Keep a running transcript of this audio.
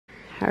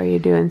How are you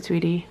doing,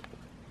 sweetie?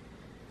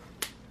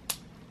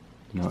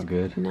 Not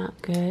good. Not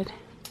good.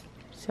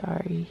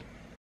 Sorry.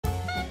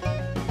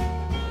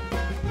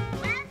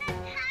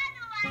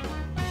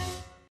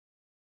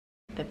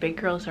 The big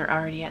girls are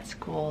already at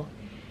school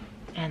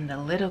and the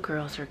little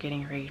girls are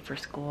getting ready for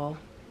school.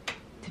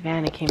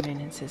 Savannah came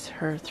in and says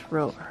her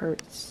throat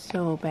hurts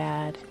so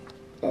bad.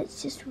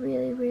 It's just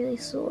really, really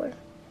sore.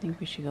 Think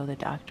we should go to the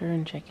doctor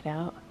and check it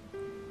out?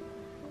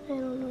 I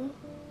don't know.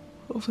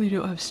 Hopefully you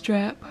don't have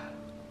strep.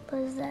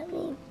 What does that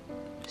mean?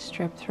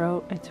 Strep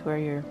throat, it's where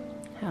you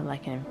have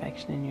like an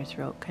infection in your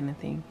throat kind of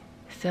thing.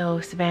 So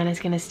Savannah's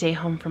gonna stay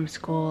home from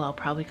school. I'll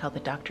probably call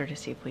the doctor to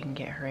see if we can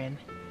get her in.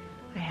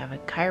 I have a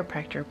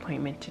chiropractor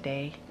appointment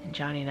today, and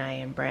Johnny and I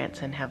in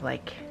Branson have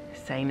like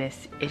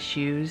sinus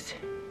issues.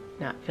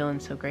 Not feeling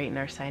so great in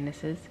our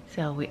sinuses.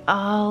 So we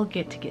all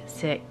get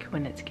sick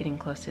when it's getting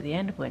close to the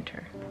end of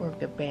winter. Poor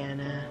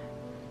Gabbana.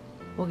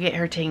 We'll get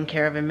her taken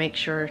care of and make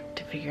sure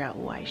to figure out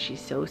why she's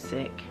so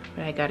sick.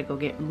 But I gotta go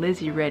get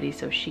Lizzie ready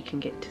so she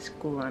can get to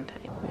school on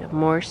time. We have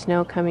more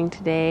snow coming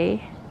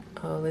today.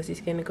 Oh,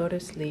 Lizzie's gonna go to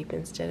sleep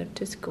instead of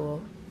to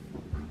school.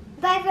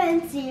 Bye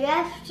friends, see you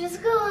after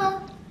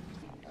school.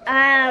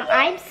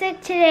 I'm sick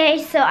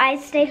today, so I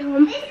stayed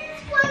home.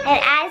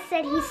 And As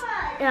said he's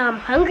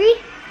hungry,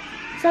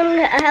 so I'm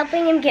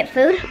helping him get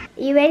food.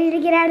 You ready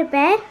to get out of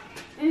bed?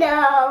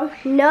 No.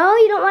 No,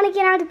 you don't want to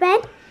get out of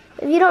bed?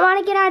 If you don't want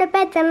to get out of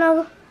bed, then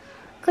I'll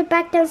go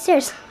back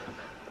downstairs.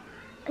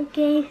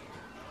 Okay.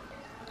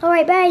 All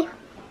right, bye.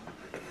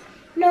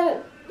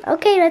 No.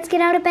 Okay, let's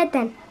get out of bed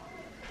then.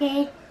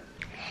 Okay.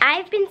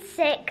 I've been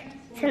sick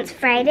since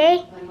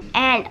Friday,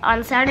 and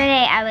on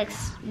Saturday I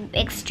was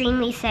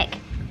extremely sick.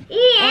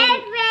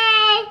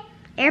 Airplane.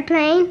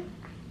 Airplane?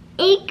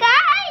 A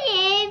guy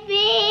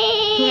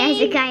airplane. He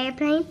has a guy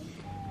airplane?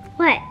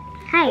 What?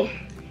 Hi.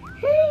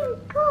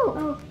 Go.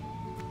 Oh.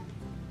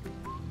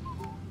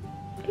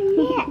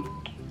 Look.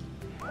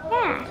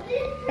 Yeah.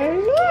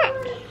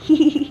 Look.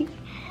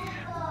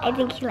 I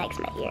think he likes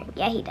my earring.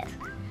 Yeah, he does.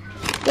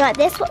 You want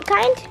this what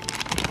kind?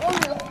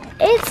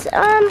 It's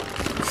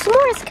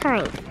s'mores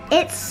kind.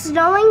 It's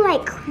snowing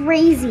like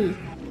crazy.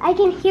 I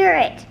can hear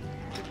it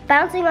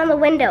bouncing on the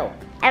window,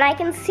 and I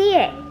can see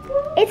it.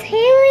 It's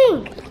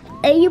hailing.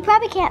 You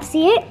probably can't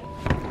see it.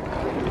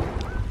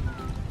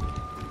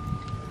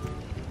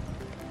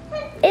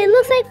 It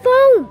looks like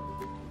foam.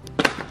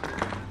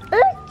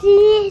 Let's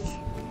feel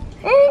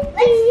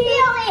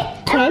it.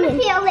 I want to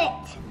feel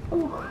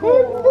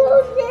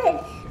it.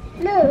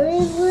 No,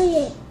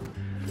 it.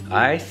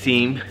 I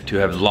seem to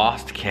have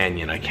lost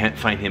Canyon. I can't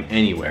find him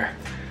anywhere.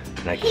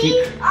 And I keep...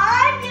 He's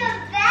on your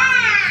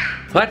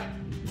back. What?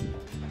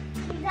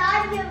 He's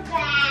on your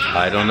back.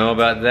 I don't know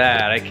about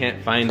that. I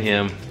can't find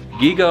him.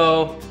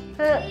 GEGO.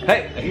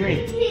 Hey, I hear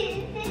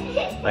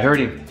him. I heard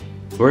him.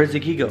 Where is the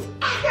GEGO?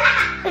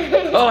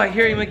 Oh, I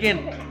hear him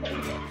again.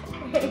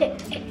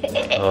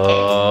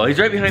 Oh, he's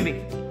right behind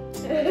me.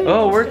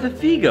 Oh, where's the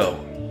Figo?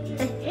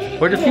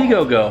 Where'd the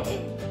Figo go?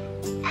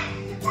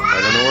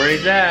 I don't know where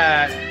he's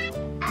at.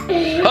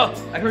 Oh,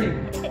 I heard him.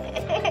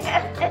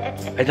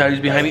 I thought he was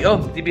behind me.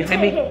 Oh, is he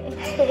behind me?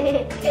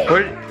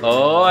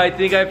 Oh, I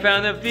think I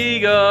found the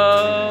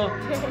Figo.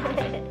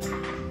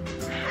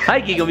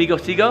 Hi, Gigo Migo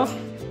Sigo.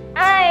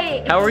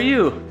 Hi. How are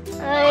you?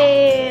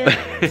 I want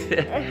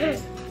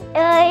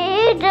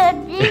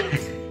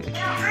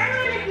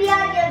to be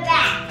on your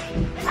back.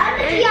 I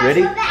want to be on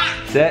Ready? your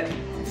back. Set.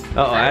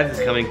 Uh-oh, Az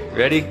is coming.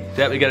 Ready?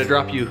 Set, we gotta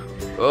drop you.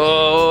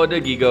 Oh,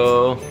 the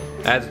Gigo.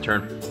 Az,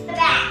 turn. The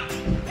back. I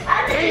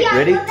want to be on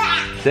Ready? your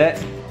back. Set.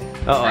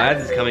 Uh-oh,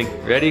 Az is coming.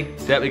 Ready?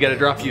 Set, we gotta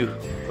drop you.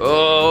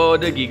 Oh,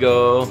 the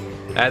Gigo.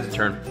 Az,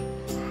 turn.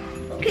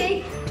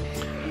 Okay.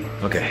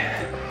 Okay.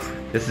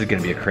 This is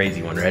gonna be a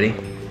crazy one. Ready?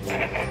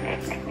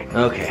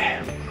 Okay.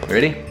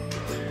 Ready?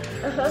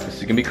 This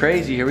is gonna be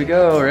crazy. Here we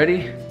go.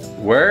 Ready?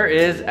 Where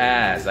is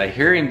Az? I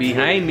hear him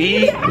behind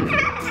me.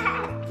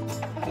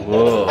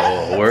 Whoa,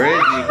 where is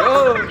he?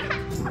 Oh!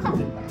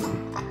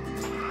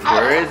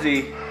 Where is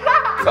he?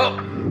 Oh!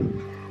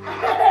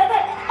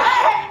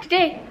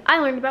 Today, I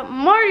learned about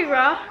Mardi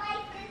Gras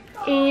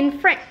in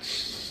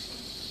French.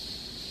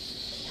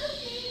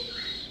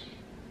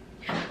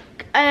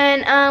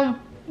 And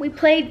we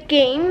played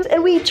games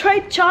and we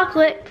tried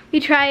chocolate. We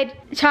tried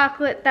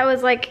chocolate that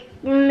was like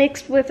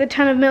mixed with a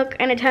ton of milk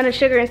and a ton of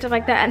sugar and stuff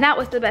like that, and that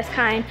was the best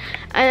kind.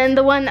 And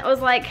the one that was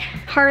like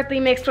hardly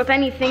mixed with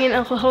anything, and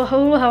I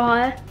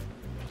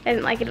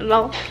didn't like it at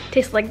all. It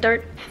tasted like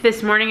dirt.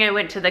 This morning I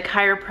went to the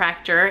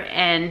chiropractor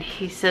and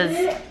he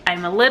says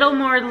I'm a little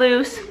more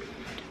loose,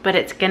 but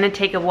it's gonna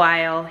take a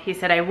while. He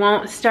said I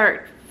won't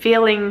start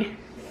feeling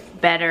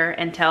better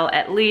until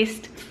at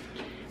least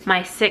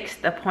my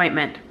 6th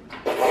appointment.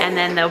 And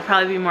then there'll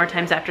probably be more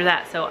times after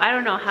that. So I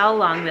don't know how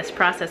long this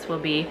process will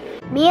be.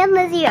 Me and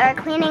Lizzie are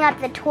cleaning up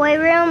the toy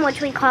room,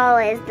 which we call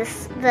is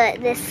this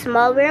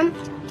small room,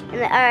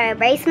 in our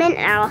basement,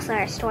 and also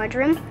our storage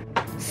room.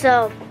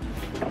 So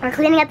we're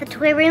cleaning up the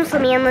toy room so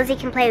me and Lizzie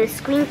can play with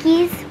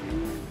Squinkies.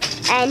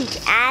 And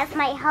Az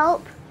might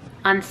help.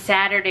 On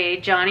Saturday,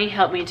 Johnny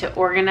helped me to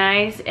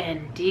organize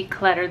and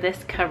declutter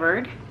this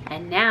cupboard.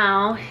 And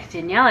now,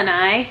 Danielle and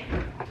I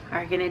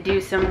are gonna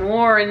do some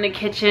more in the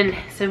kitchen,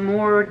 some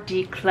more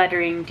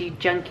decluttering,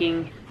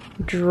 de-junking.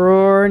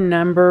 Drawer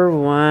number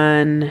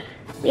 1.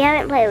 We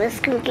haven't played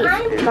with cookies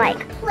in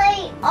like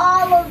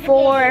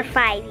 4 or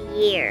 5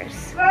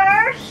 years.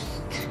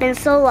 It's been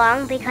so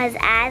long because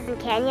Az and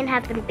Canyon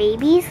have been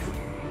babies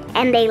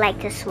and they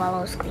like to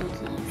swallow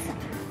Squinkies.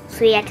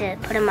 So we had to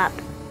put them up.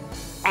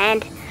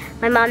 And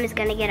my mom is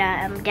gonna get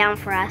down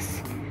for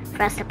us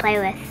to play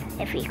with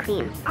if we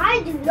clean. I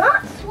do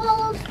not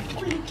swallow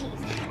Squinkies.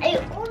 I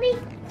only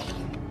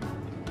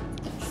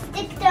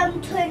stick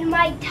them to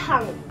my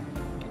tongue.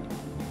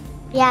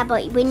 Yeah,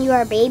 but when you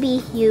are a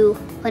baby, you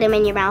put them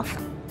in your mouth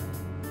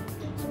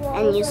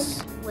and you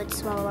would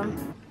swallow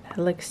them. That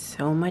looks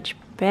so much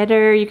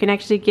better. You can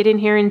actually get in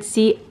here and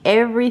see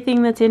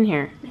everything that's in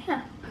here.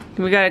 Yeah.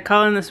 We gotta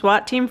call in the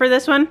SWAT team for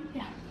this one?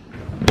 Yeah.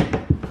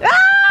 Ah!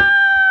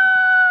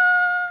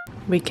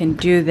 We can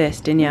do this,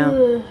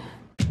 Danielle.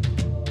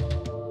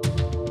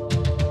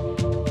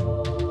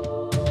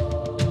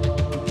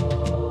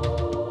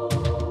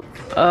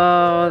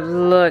 Oh,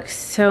 looks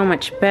so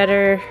much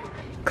better.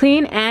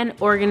 Clean and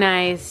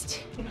organized.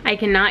 I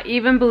cannot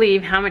even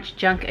believe how much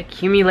junk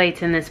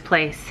accumulates in this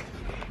place.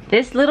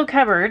 This little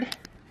cupboard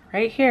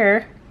right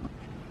here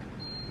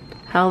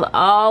held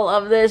all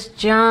of this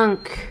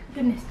junk.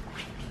 Goodness.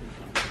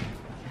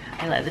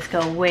 I let this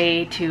go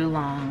way too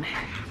long.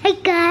 Hey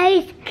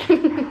guys,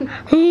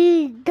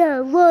 he's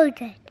the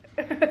loaded.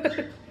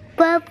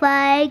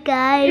 Bye-bye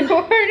guys.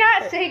 We're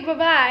not saying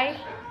bye-bye.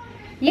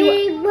 Bye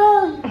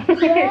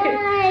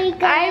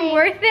guys. I'm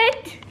worth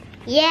it?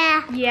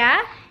 Yeah.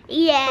 Yeah?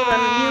 Yeah. Hold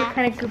on, you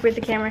kind of goober at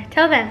the camera.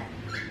 Tell them.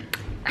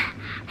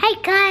 Hey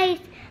guys.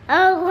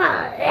 Oh,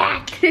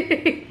 that.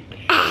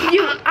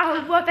 You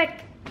are worth it.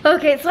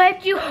 Okay, so I have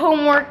to do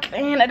homework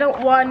and I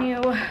don't want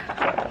to.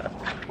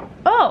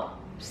 Oh,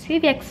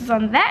 CVX is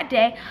on that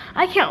day.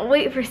 I can't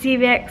wait for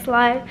CVX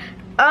Live.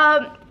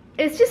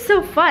 It's just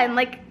so fun.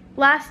 Like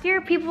last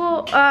year,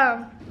 people,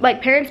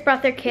 like parents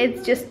brought their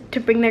kids just to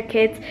bring their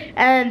kids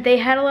and they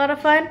had a lot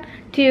of fun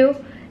too.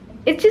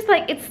 It's just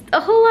like, it's a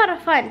whole lot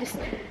of fun, just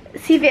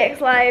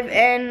CVX Live,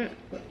 and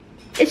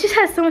it just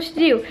has so much to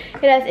do.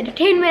 It has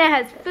entertainment, it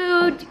has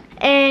food,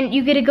 and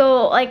you get to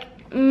go like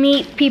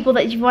meet people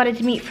that you've wanted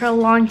to meet for a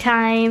long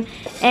time.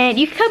 And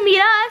you can come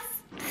meet us.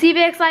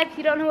 CVX Live, if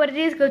you don't know what it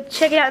is, go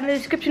check it out in the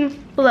description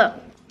below.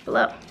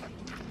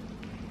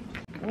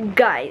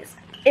 Guys,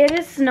 it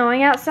is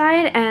snowing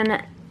outside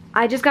and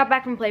I just got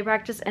back from play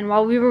practice, and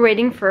while we were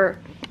waiting for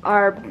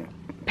our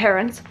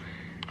parents,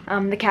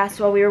 the cast,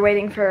 while we were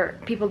waiting for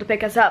people to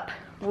pick us up,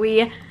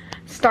 we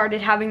started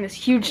having this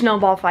huge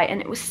snowball fight,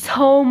 and it was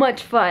so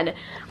much fun.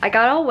 I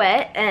got all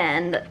wet,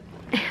 and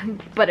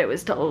but it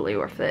was totally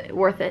worth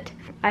it.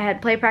 I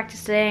had play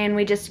practice today, and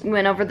we just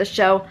went over the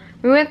show.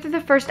 We went through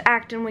the first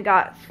act, and we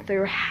got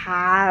through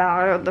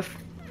the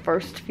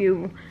first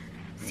few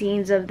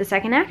scenes of the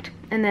second act,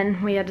 and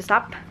then we had to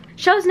stop.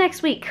 Show's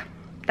next week.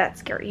 That's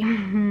scary.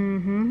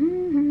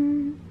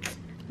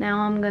 Now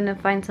I'm gonna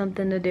find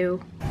something to do.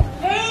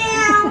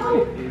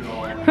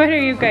 What are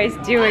you guys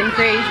doing,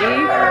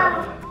 crazy?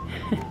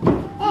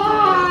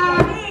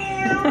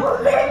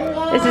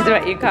 This is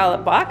what you call a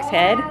box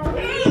head.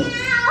 Hey!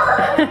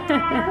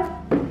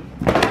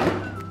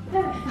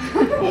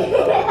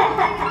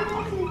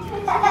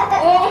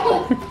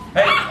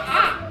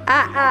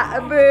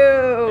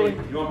 Boo! Hey,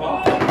 you want a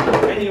box?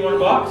 Hey, you want a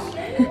box? A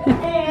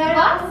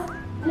box?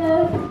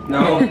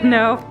 No.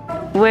 No.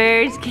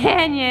 Where's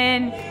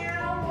Canyon?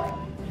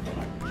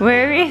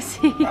 Where is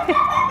he?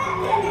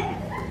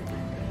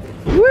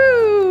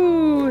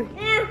 Woo!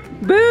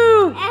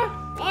 Boo!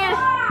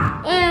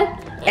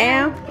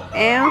 Ow,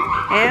 ow,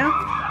 ow.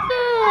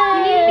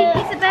 You need to be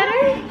kiss it better?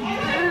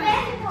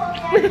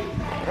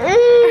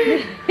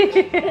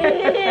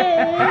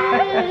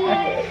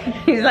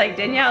 He's like,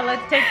 Danielle,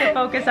 let's take the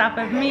focus off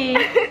of me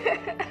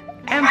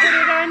and put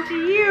it onto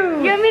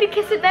you. You want me to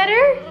kiss it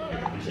better?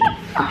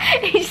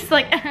 He's just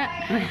like,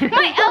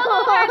 my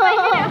elbow hurts. I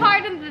hit it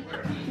hard in the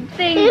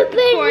thing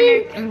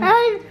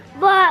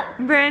corner.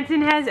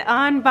 Branson has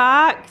on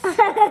box.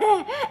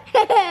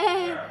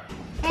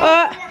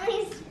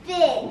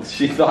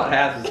 She thought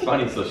Haz was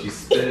funny, so she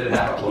spit it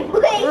out. I was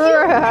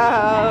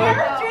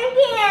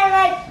drinking and I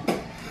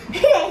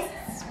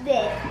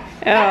spit.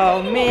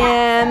 Oh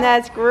man,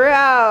 that's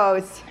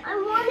gross. I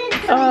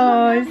wanted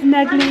Oh,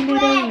 snuggly little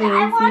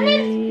I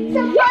wanted Lizzie. to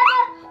put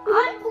it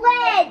on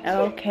bread.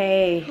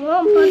 Okay. I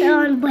won't put it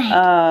on bread.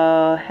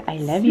 Oh, I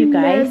love you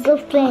guys. Snuggle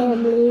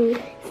family.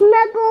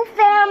 Snuggle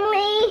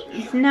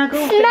family.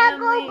 Snuggle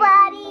Snuggle family.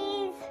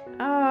 buddies.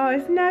 Oh,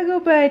 snuggle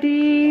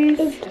buddies.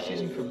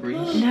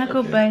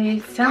 Snuggle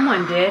buddies.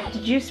 Someone did.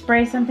 Did you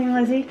spray something,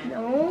 Lizzie?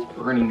 No.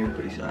 Burning your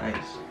pretty eyes.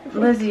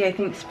 Lizzie, I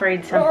think,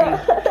 sprayed something.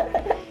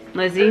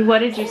 Lizzie, what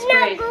did you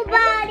spray? Snuggle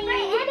buddies.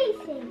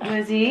 Anything.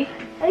 Lizzie?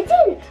 I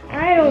didn't.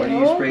 I What don't do you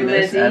know. spray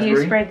this, Lizzie, you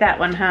Asbury? sprayed that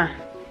one, huh?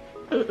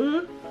 I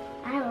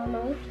don't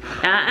know.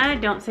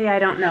 Don't say I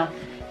don't know.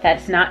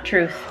 That's not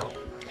truth.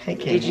 Hey,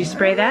 Did you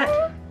spray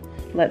that?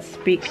 Let's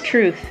speak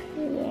truth.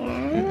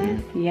 Yeah.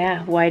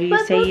 Yeah, why do you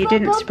say you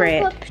didn't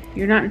spray it?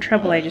 You're not in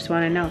trouble, I just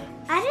want to know.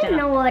 I didn't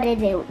know what it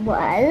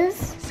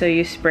was. So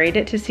you sprayed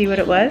it to see what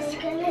it was?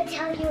 I'm gonna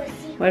tell you a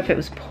secret. What if it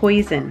was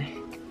poison?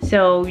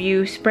 So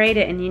you sprayed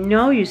it and you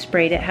know you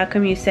sprayed it. How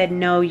come you said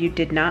no, you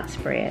did not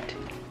spray it?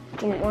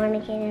 Didn't want to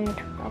get in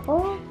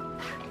trouble.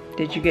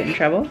 Did you get in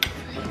trouble?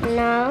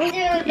 No.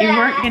 You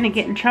weren't going to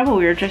get in trouble.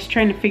 We were just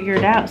trying to figure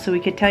it out so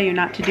we could tell you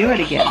not to do it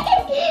again.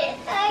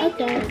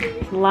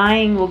 Okay.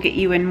 Lying will get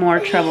you in more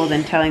trouble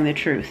than telling the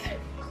truth.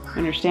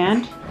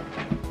 Understand?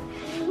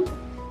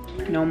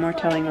 No more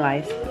telling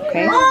lies,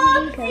 okay?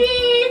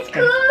 Oopsies,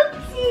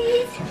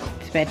 oopsies.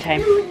 It's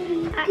bedtime.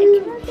 I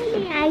want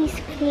the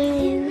ice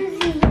cream.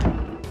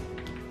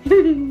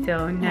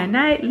 So,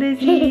 night-night,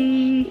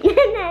 Lizzie.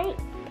 Good night.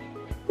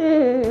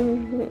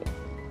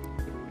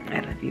 I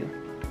love you.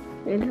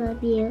 I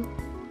love you.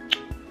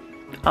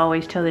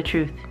 Always tell the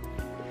truth.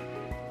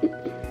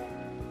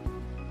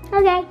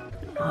 Okay.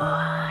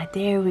 Ah,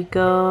 there we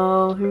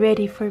go.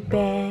 Ready for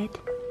bed.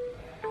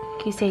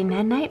 Can you say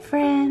night-night,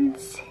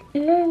 friends?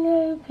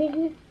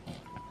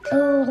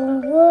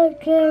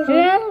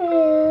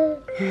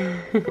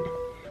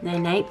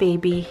 Night-night,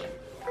 baby.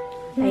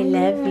 I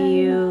love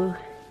you.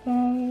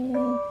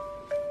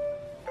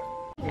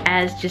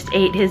 Az just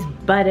ate his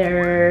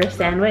butter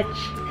sandwich.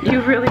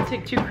 You really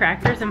took 2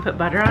 crackers and put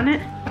butter on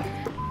it?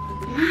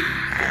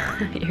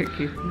 You're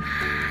goofy.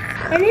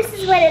 And this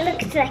is what it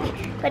looks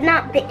like, but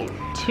not bitten.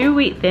 2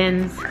 wheat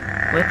thins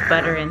with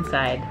butter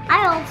inside.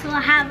 I also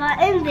have an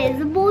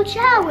invisible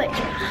sandwich.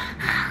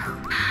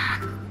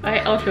 I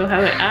also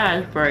have it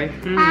as Bray.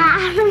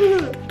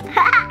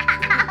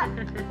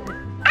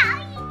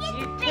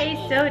 You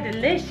taste so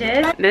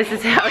delicious. This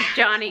is how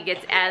Johnny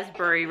gets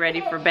Asbury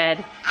ready for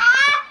bed.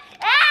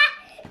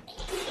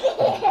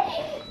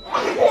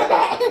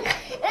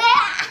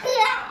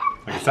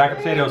 Like a sack of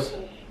potatoes.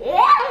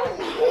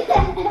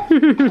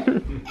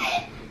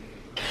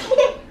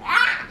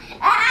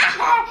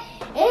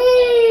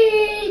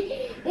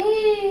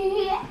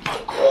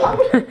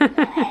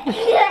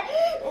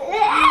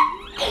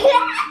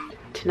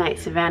 Tonight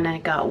Savannah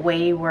got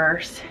way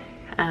worse.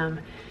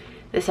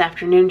 This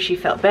afternoon she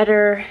felt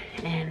better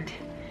and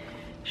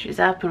she was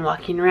up and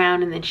walking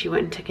around, and then she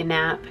went and took a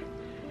nap,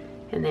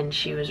 and then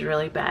she was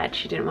really bad.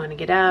 She didn't want to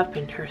get up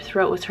and her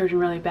throat was hurting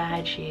really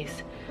bad.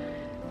 She's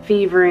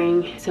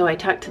fevering. So I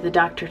talked to the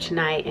doctor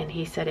tonight and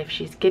he said if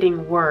she's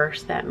getting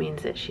worse, that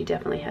means that she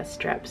definitely has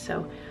strep.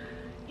 So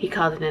he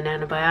called it an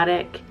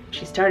antibiotic.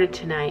 She started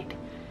tonight,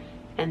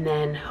 and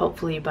then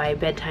hopefully by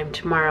bedtime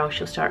tomorrow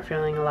she'll start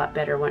feeling a lot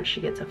better once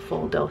she gets a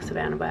full dose of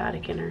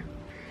antibiotic in her.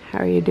 How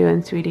are you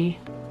doing, sweetie?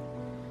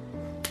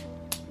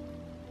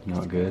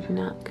 Not good.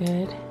 Not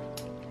good.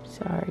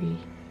 Sorry.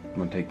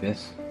 Want to take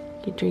this?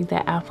 You drink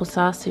that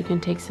applesauce so you can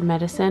take some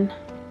medicine.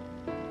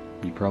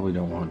 You probably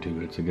don't want to,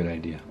 but it's a good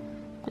idea.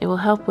 It will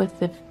help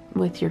with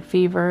your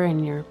fever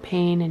and your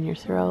pain in your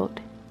throat.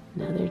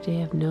 Another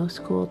day of no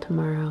school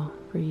tomorrow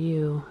for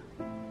you.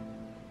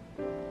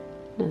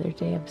 Another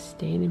day of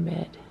staying in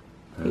bed.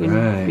 You're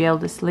gonna be able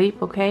to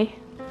sleep, okay?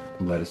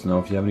 Let us know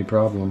if you have any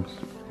problems.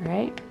 All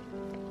right?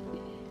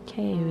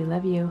 Okay, we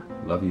love you.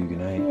 Love you. Good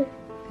night. Good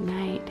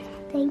night.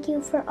 Thank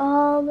you for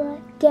all the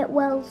get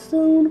well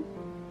soon,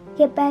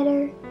 get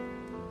better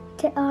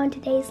on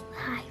today's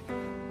live.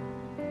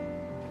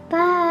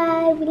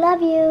 Bye. We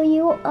love you.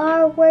 You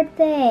are worth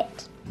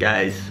it.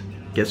 Guys,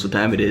 guess what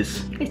time it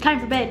is? It's time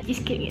for bed.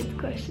 Just kidding, it's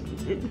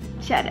questions.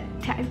 Shout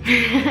out time.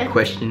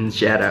 Questions,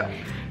 shout out.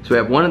 So we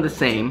have one of the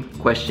same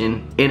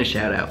question in a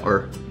shout out,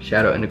 or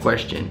shout out and a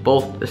question.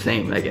 Both the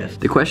same, I guess.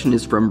 The question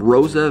is from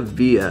Rosa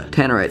Via.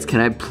 Tannerites, can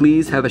I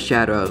please have a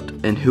shout out?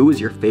 And who is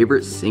your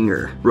favorite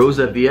singer?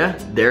 Rosa Via,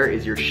 there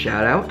is your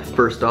shout out.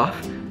 First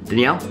off,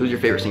 Danielle, who's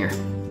your favorite singer?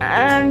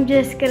 I'm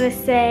just gonna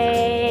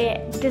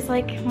say, does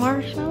like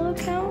Marshmallow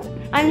count?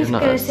 I'm just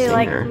gonna say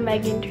like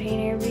Megan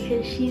Trainor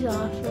because she's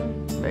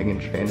awesome. Megan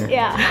Trainor?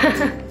 Yeah.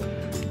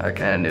 I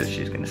kind of knew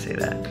she was gonna say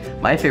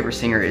that. My favorite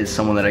singer is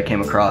someone that I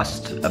came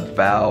across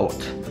about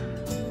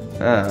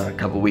a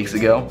couple weeks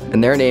ago,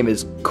 and their name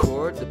is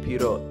Cor de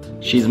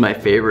Pirot. She's my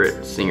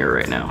favorite singer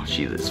right now.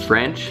 She is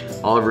French.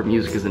 All of her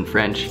music is in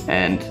French,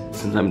 and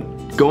since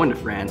I'm going to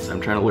France, I'm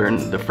trying to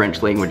learn the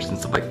French language and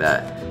stuff like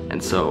that.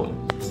 And so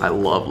I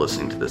love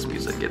listening to this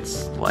music.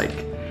 It's like,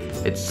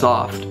 it's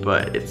soft,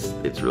 but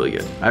it's really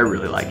good. I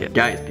really like it.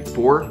 Guys,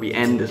 before we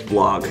end this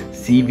vlog,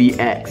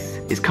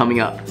 CVX is coming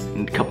up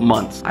in a couple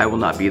months. I will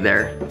not be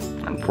there,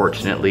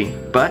 unfortunately,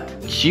 but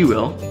she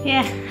will.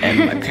 Yeah. And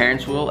my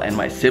parents will, and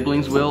my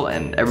siblings will,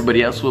 and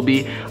everybody else will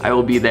be. I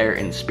will be there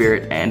in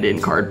spirit and in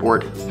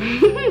cardboard.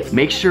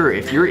 Make sure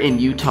if you're in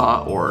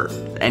Utah or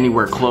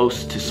anywhere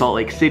close to Salt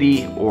Lake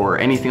City or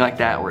anything like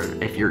that, or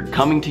if you're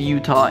coming to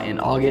Utah in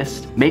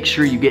August, make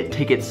sure you get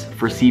tickets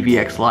for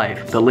CVX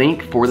Live. The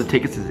link for the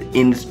tickets is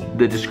in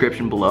the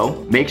description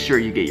below. Make sure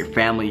you get your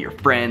family, your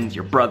friends,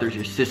 your brothers,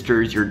 your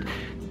sisters, your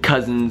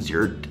cousins,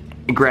 your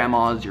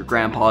grandmas, your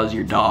grandpas,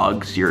 your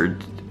dogs, your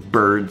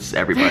birds,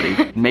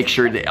 everybody. Make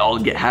sure they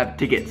all have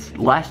tickets.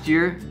 Last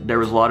year, there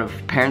was a lot of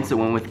parents that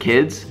went with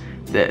kids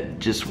that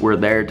just were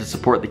there to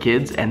support the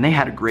kids, and they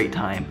had a great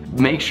time.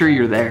 Make sure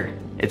you're there.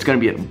 It's gonna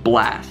be a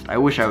blast. I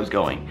wish I was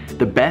going.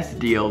 The best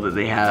deal that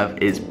they have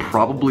is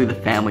probably the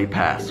family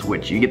pass,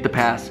 which you get the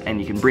pass and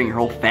you can bring your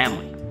whole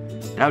family.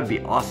 That would be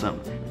awesome.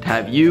 To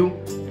have you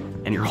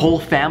and your whole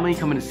family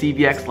coming to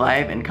CVX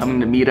Live and coming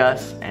to meet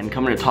us and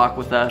coming to talk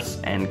with us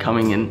and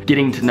coming and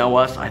getting to know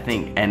us, I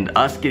think, and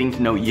us getting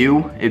to know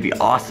you, it'd be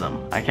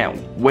awesome. I can't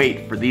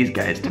wait for these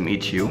guys to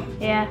meet you.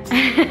 Yeah.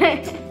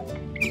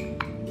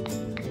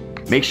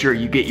 Make sure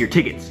you get your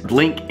tickets.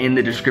 Link in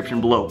the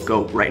description below.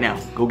 Go right now.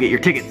 Go get your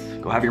tickets.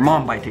 Go have your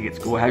mom buy tickets.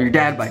 Go have your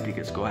dad buy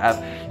tickets. Go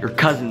have your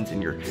cousins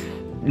and your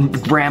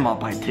grandma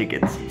buy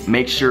tickets.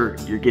 Make sure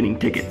you're getting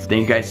tickets.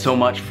 Thank you guys so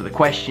much for the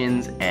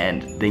questions,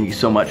 and thank you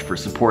so much for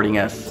supporting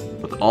us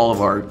with all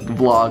of our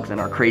vlogs and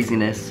our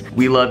craziness.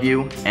 We love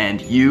you, and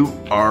you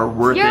are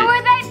worth it. You're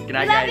worth it. Good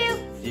night, We love guys.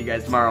 you. See you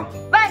guys tomorrow.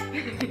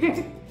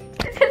 Bye.